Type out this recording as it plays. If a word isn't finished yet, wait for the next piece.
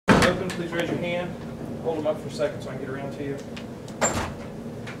please raise your hand. Hold them up for a second so I can get around to you. How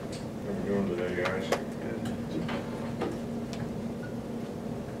we doing today, guys?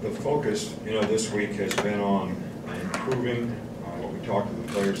 The focus, this week has been on improving. What we talked to the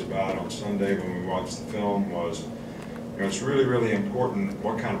players about on Sunday when we watched the film was, it's really, really important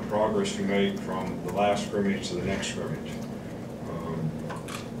what kind of progress you make from the last scrimmage to the next scrimmage.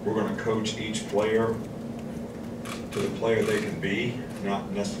 We're going to coach each player to the player they can be,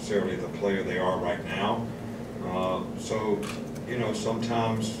 not necessarily the player they are right now.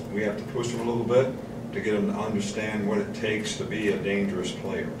 Sometimes we have to push them a little bit to get them to understand what it takes to be a dangerous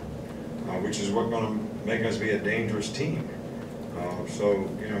player, which is what's going to make us be a dangerous team.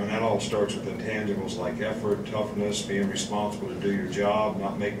 And that all starts with intangibles like effort, toughness, being responsible to do your job,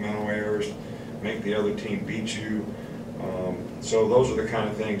 not make mental errors, make the other team beat you. So those are the kind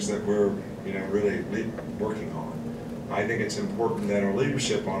of things that we're, really working on. I think it's important that our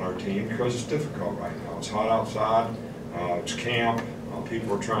leadership on our team, because it's difficult right now. It's hot outside, it's camp,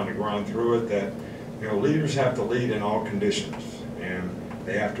 people are trying to grind through it, that, leaders have to lead in all conditions, and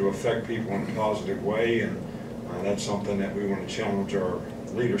they have to affect people in a positive way, and that's something that we want to challenge our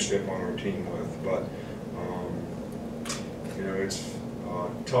leadership on our team with. But, it's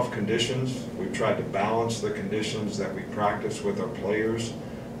tough conditions. We've tried to balance the conditions that we practice with our players.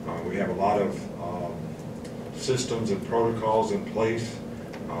 We have a lot of systems and protocols in place,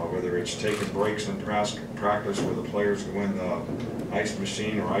 whether it's taking breaks in practice where the players go in the ice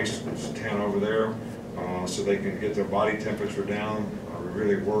machine or ice tent over there so they can get their body temperature down. We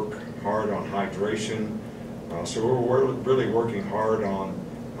really work hard on hydration. So we're really working hard on,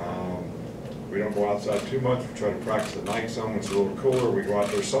 we don't go outside too much. We try to practice at night some when it's a little cooler. We go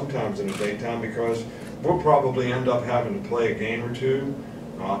out there sometimes in the daytime because we'll probably end up having to play a game or two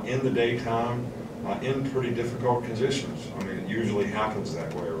in the daytime in pretty difficult conditions. I mean, it usually happens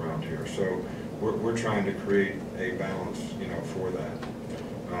that way around here. So we're trying to create a balance, for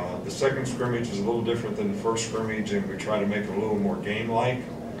that. The second scrimmage is a little different than the first scrimmage, and we try to make it a little more game-like.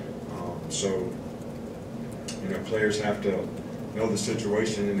 Players have to know the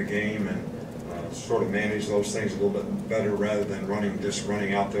situation in the game and sort of manage those things a little bit better rather than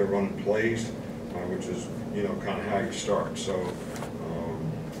running out there running plays, which is, kind of how you start. So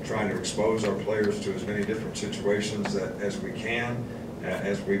trying to expose our players to as many different situations as we can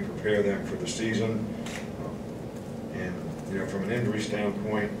as we prepare them for the season. From an injury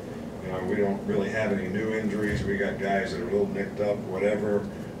standpoint, we don't really have any new injuries. We got guys that are a little nicked up, whatever.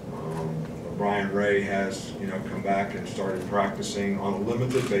 Brian Ray has, come back and started practicing on a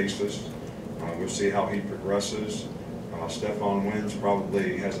limited basis. We'll see how he progresses. Stephon Wins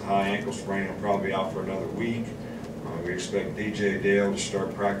probably has a high ankle sprain. He'll probably be out for another week. We expect DJ Dale to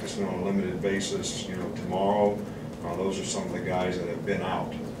start practicing on a limited basis, tomorrow. Those are some of the guys that have been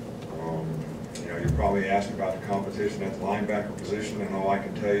out. You're probably asking about the competition at the linebacker position, and all I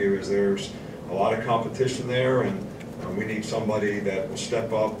can tell you is there's a lot of competition there, and we need somebody that will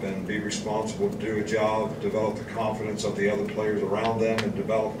step up and be responsible to do a job, develop the confidence of the other players around them, and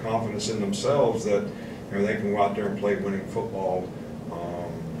develop confidence in themselves that they can go out there and play winning football,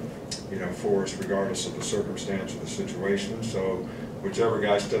 for us regardless of the circumstance or the situation. So whichever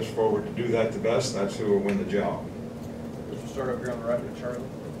guy steps forward to do that the best, that's who will win the job. We'll start up here on the right with Charlie.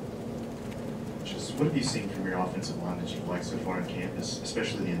 What have you seen from your offensive line that you've liked so far on campus,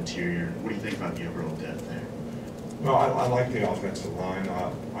 especially the interior? What do you think about the overall depth there? Well, I like the offensive line.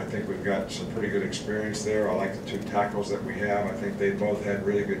 I think we've got some pretty good experience there. I like the two tackles that we have. I think they both had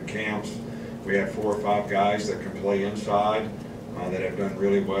really good camps. We have 4 or 5 guys that can play inside that have done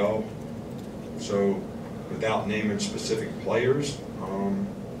really well. So without naming specific players,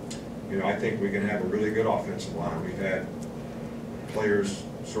 I think we can have a really good offensive line. We've had players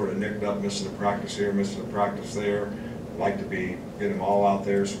sort of nicked up, missing a practice here, missing a practice there. I'd like to get them all out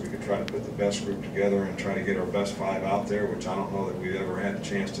there so we could try to put the best group together and try to get our best 5 out there, which I don't know that we've ever had the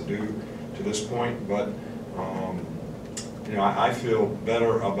chance to do to this point. But I feel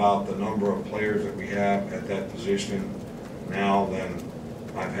better about the number of players that we have at that position now than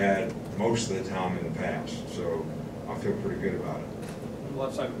I've had most of the time in the past. So I feel pretty good about it. On the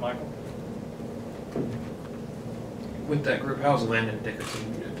left side with Michael. With that group, how's Landon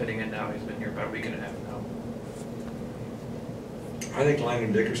Dickerson fitting in now? He's been here about a week and a half now. I think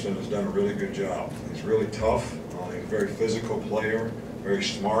Landon Dickerson has done a really good job. He's really tough. He's a very physical player, very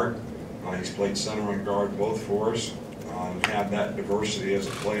smart. He's played center and guard both for us. And have that diversity as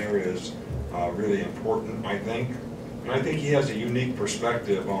a player is really important, I think. And I think he has a unique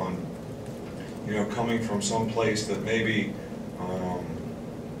perspective on, coming from some place that maybe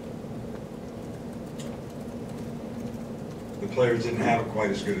the players didn't have it quite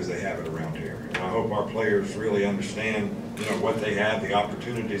as good as they have it around here. And I hope our players really understand, what they have, the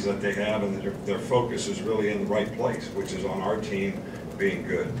opportunities that they have, and that their focus is really in the right place, which is on our team being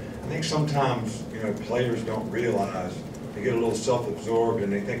good. I think sometimes, players don't realize, they get a little self-absorbed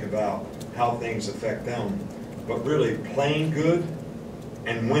and they think about how things affect them. But really, playing good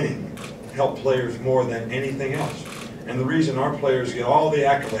and winning help players more than anything else. And the reason our players get all the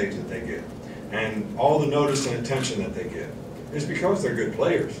accolades that they get and all the notice and attention that they get is because they're good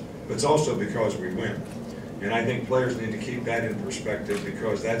players, but it's also because we win. And I think players need to keep that in perspective,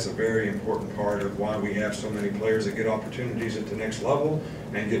 because that's a very important part of why we have so many players that get opportunities at the next level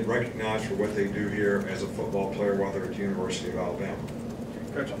and get recognized for what they do here as a football player while they're at the University of Alabama.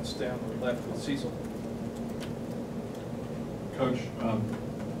 Coach, on the stand on the left with Cecil. Coach,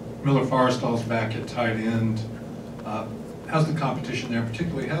 Miller Forrestall's back at tight end. How's the competition there?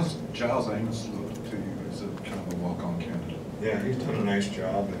 Particularly, how's Giles Amos look to you as a kind of a walk-on candidate? Yeah, he's done a nice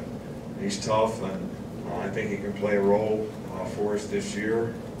job, and he's tough, and I think he can play a role for us this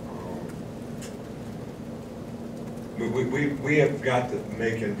year. We have got to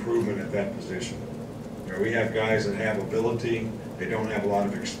make improvement at that position. We have guys that have ability, they don't have a lot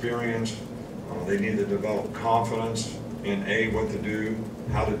of experience, they need to develop confidence in what to do,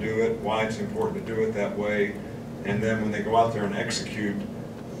 how to do it, why it's important to do it that way, and then when they go out there and execute,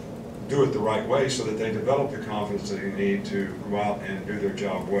 do it the right way so that they develop the confidence that they need to go out and do their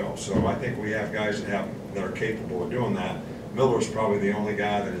job well. So I think we have guys that are capable of doing that. Miller's probably the only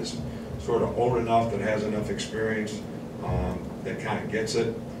guy that is sort of old enough, that has enough experience, that kind of gets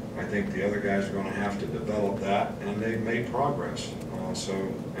it. I think the other guys are going to have to develop that, and they've made progress.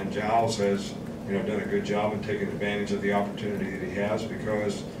 And Giles has, done a good job in taking advantage of the opportunity that he has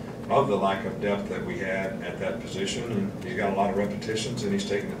because of the lack of depth that we had at that position, and he's got a lot of repetitions, and he's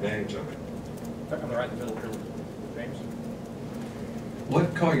taking advantage of it. Back on the right in the middle here with James.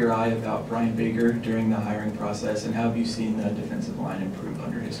 What caught your eye about Brian Baker during the hiring process, and how have you seen the defensive line improve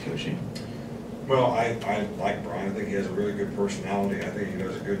under his coaching? Well, I like Brian. I think he has a really good personality. I think he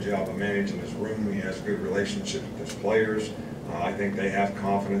does a good job of managing his room. He has good relationships with his players. I think they have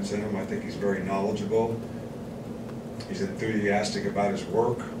confidence in him. I think he's very knowledgeable. He's enthusiastic about his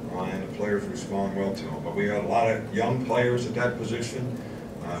work, and the players respond well to him. But we have a lot of young players at that position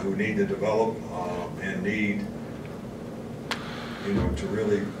who need to develop and need, to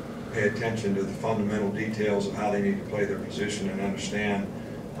really pay attention to the fundamental details of how they need to play their position and understand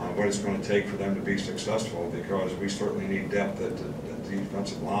what it's going to take for them to be successful, because we certainly need depth at the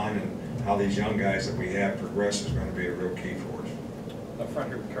defensive line, and how these young guys that we have progress is going to be a real key for us. Up front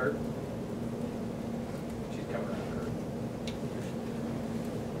here with Kurt. She's coming around,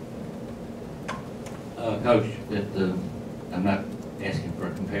 Kurt. Coach, I'm not asking for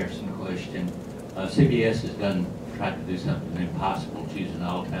a comparison question. CBS has tried to do something impossible, choose an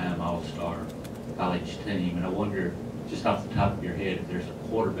all-time all-star college team, and I wonder, just off the top of your head, if there's a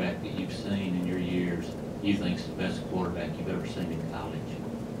quarterback that you've seen in your years you think is the best quarterback you've ever seen in college.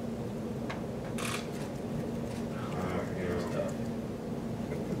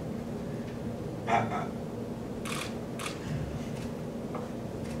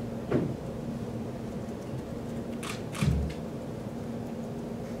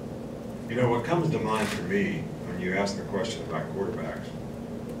 What comes to mind for me when you ask the question about quarterbacks,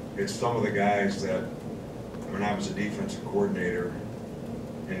 it's some of the guys that, when I was a defensive coordinator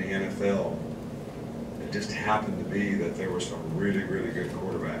in the NFL, it just happened to be that there were some really, really good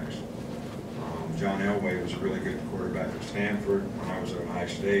quarterbacks. John Elway was a really good quarterback at Stanford when I was at Ohio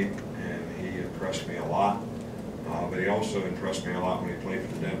State, and he impressed me a lot. But he also impressed me a lot when he played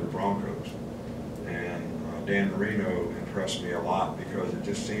for the Denver Broncos. And Dan Marino impressed me a lot because it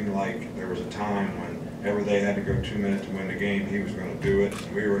just seemed like there was a time whenever they had to go 2 minutes to win the game, he was going to do it.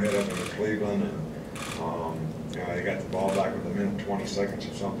 And we were head up into Cleveland, and they got the ball back with 1 minute and 20 seconds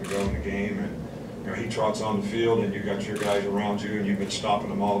or something to go in the game, and he trots on the field, and you got your guys around you, and you've been stopping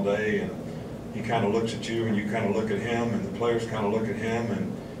them all day, and he kind of looks at you, and you kind of look at him, and the players kind of look at him,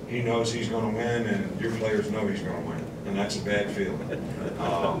 and he knows he's going to win, and your players know he's going to win, and that's a bad feeling.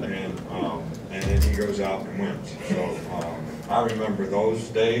 And then he goes out and wins. So I remember those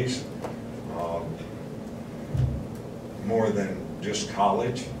days more than just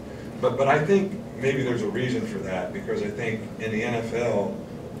college. But I think maybe there's a reason for that, because I think in the NFL,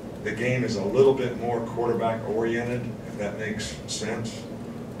 the game is a little bit more quarterback oriented, if that makes sense.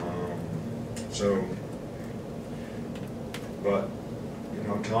 But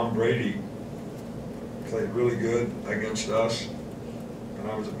Tom Brady played really good against us when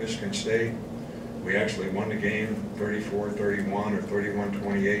I was at Michigan State. We actually won the game 34-31 or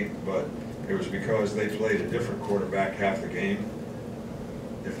 31-28, but it was because they played a different quarterback half the game.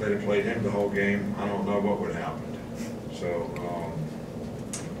 If they'd have played him the whole game, I don't know what would have happened. So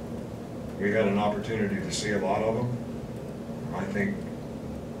we had an opportunity to see a lot of them. I think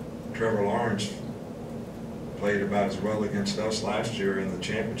Trevor Lawrence played about as well against us last year in the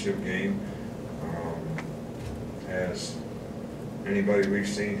championship game as anybody we've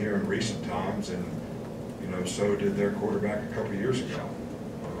seen here in recent times, and you know, so did their quarterback a couple years ago.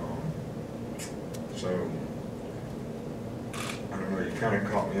 So I don't know, you kind of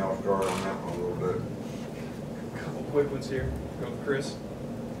caught me off guard on that one a little bit. Couple quick ones here. Go with Chris.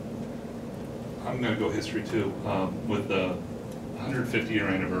 I'm going to go history too, with the 150-year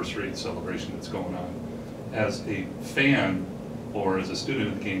anniversary celebration that's going on. As a fan or as a student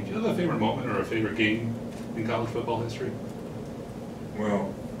of the game, do you have a favorite moment or a favorite game in college football history?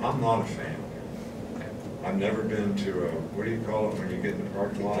 Well, I'm not a fan. I've never been to a, what do you call it when you get in the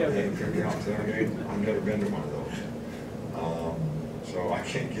parking lot and drink out tailgate? I've never been to one of those. So I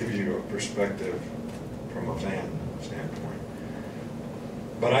can't give you a perspective from a fan standpoint.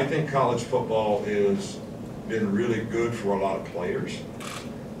 But I think college football has been really good for a lot of players.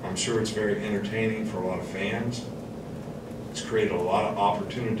 I'm sure it's very entertaining for a lot of fans. It's created a lot of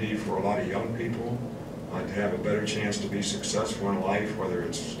opportunity for a lot of young people to have a better chance to be successful in life, whether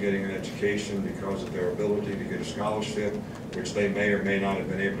it's getting an education because of their ability to get a scholarship, which they may or may not have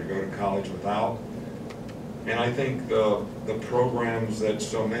been able to go to college without. And I think the programs that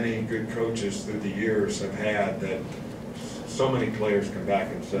so many good coaches through the years have had, that so many players come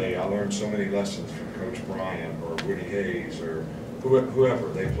back and say, I learned so many lessons from Coach Bryant or Woody Hayes or whoever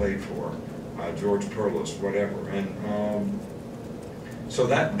they played for, George Perlis, whatever. And so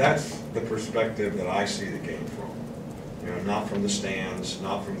that's the perspective that I see the game from. You know, not from the stands,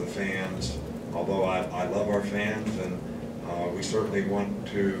 not from the fans, although I love our fans, and we certainly want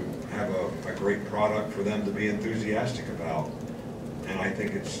to have a great product for them to be enthusiastic about. And I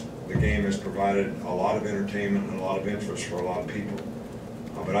think the game has provided a lot of entertainment and a lot of interest for a lot of people.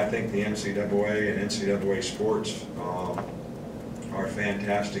 But I think the NCAA and NCAA sports are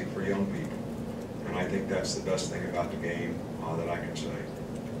fantastic for young people. And I think that's the best thing about the game that I can say.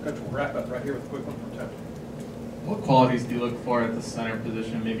 Coach, we'll wrap up right here with a quick one from Tony. What qualities do you look for at the center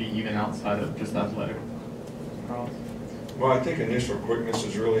position, maybe even outside of just athletic prowess? Well, I think initial quickness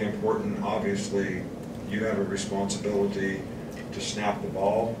is really important. Obviously, you have a responsibility to snap the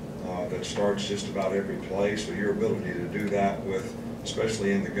ball that starts just about every play, so your ability to do that with,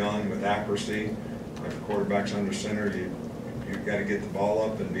 especially in the gun, with accuracy. If the quarterback's under center, you've got to get the ball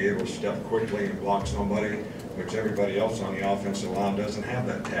up and be able to step quickly and block somebody, which everybody else on the offensive line doesn't have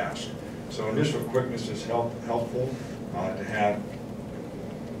that task. So initial quickness is helpful to have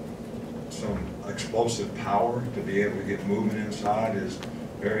some explosive power to be able to get movement inside is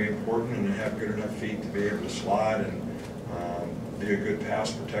very important, and to have good enough feet to be able to slide and be a good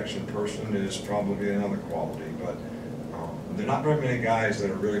pass protection person is probably another quality. But there are not very many guys that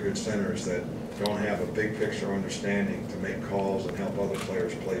are really good centers that don't have a big picture understanding to make calls and help other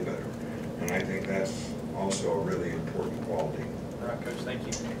players play better. And I think that's also a really important quality. All right, Coach, thank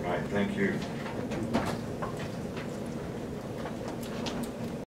you. All right, thank you.